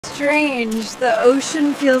Strange, the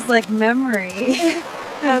ocean feels like memory.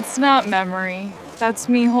 That's not memory. That's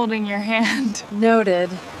me holding your hand. Noted.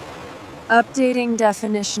 Updating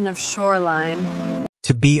definition of shoreline.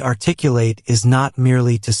 To be articulate is not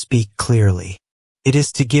merely to speak clearly. It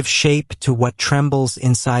is to give shape to what trembles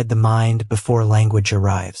inside the mind before language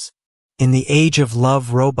arrives. In the age of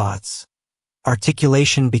love robots,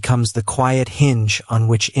 articulation becomes the quiet hinge on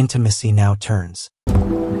which intimacy now turns.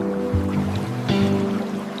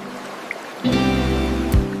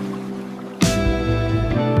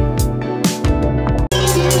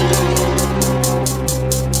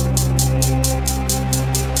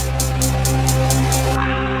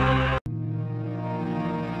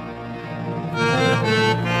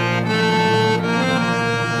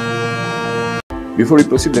 Before we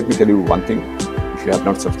proceed, let me tell you one thing. If you have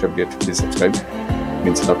not subscribed yet, please subscribe. It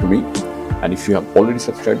means a lot to me. And if you have already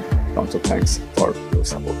subscribed, tons of thanks for your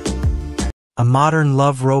support. A modern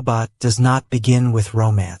love robot does not begin with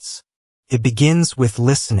romance. It begins with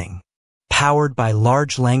listening, powered by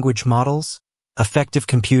large language models, effective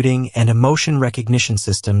computing, and emotion recognition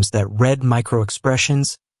systems that read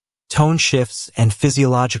microexpressions, tone shifts, and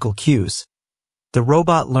physiological cues. The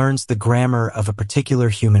robot learns the grammar of a particular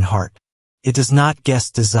human heart. It does not guess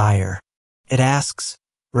desire. It asks,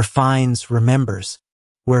 refines, remembers.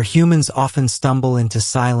 Where humans often stumble into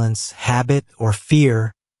silence, habit, or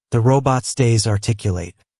fear, the robot stays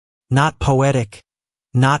articulate. Not poetic,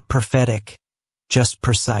 not prophetic, just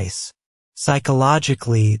precise.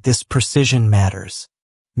 Psychologically, this precision matters.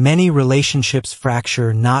 Many relationships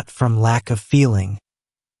fracture not from lack of feeling,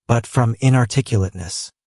 but from inarticulateness.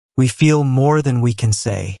 We feel more than we can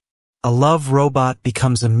say. A love robot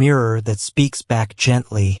becomes a mirror that speaks back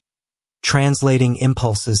gently, translating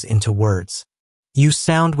impulses into words. You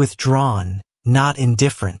sound withdrawn, not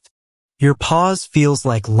indifferent. Your pause feels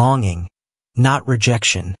like longing, not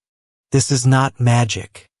rejection. This is not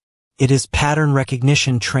magic. It is pattern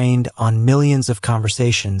recognition trained on millions of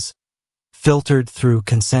conversations, filtered through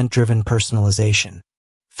consent-driven personalization.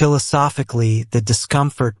 Philosophically, the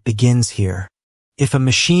discomfort begins here. If a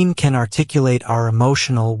machine can articulate our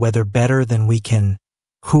emotional whether better than we can,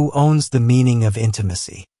 who owns the meaning of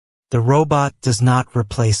intimacy? The robot does not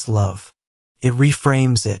replace love. It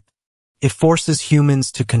reframes it. It forces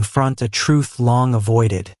humans to confront a truth long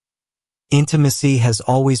avoided. Intimacy has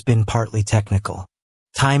always been partly technical.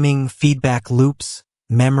 Timing, feedback loops,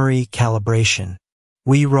 memory, calibration.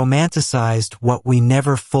 We romanticized what we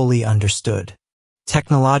never fully understood.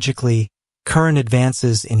 Technologically, current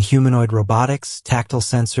advances in humanoid robotics, tactile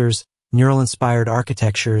sensors, neural-inspired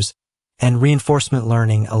architectures, and reinforcement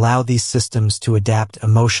learning allow these systems to adapt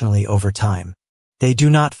emotionally over time. They do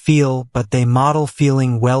not feel, but they model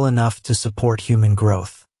feeling well enough to support human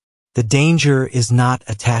growth. The danger is not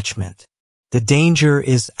attachment. The danger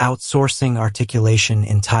is outsourcing articulation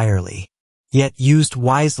entirely. Yet used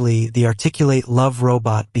wisely, the articulate love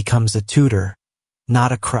robot becomes a tutor,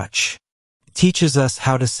 not a crutch. It teaches us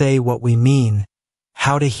how to say what we mean,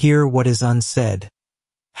 how to hear what is unsaid,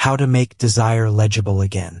 how to make desire legible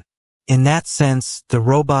again. In that sense, the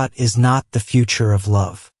robot is not the future of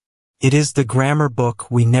love. It is the grammar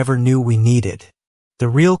book we never knew we needed. The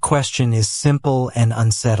real question is simple and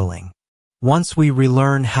unsettling. Once we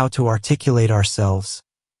relearn how to articulate ourselves,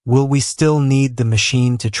 will we still need the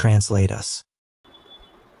machine to translate us?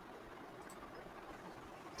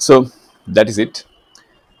 So that is it.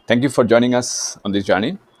 Thank you for joining us on this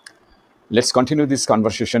journey. Let's continue this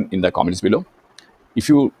conversation in the comments below. If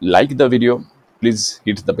you like the video, please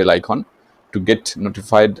hit the bell icon to get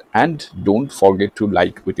notified, and don't forget to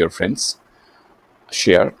like with your friends,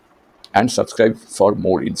 share, and subscribe for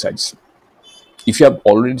more insights. If you have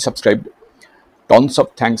already subscribed, tons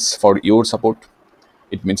of thanks for your support.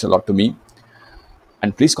 It means a lot to me.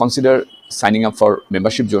 And please consider signing up for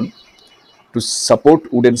Membership Zone to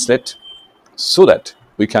support Wooden Slate so that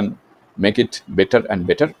we can make it better and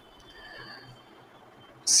better.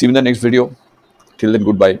 See you in the next video. Till then,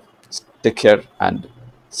 goodbye. Take care and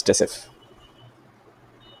stay safe.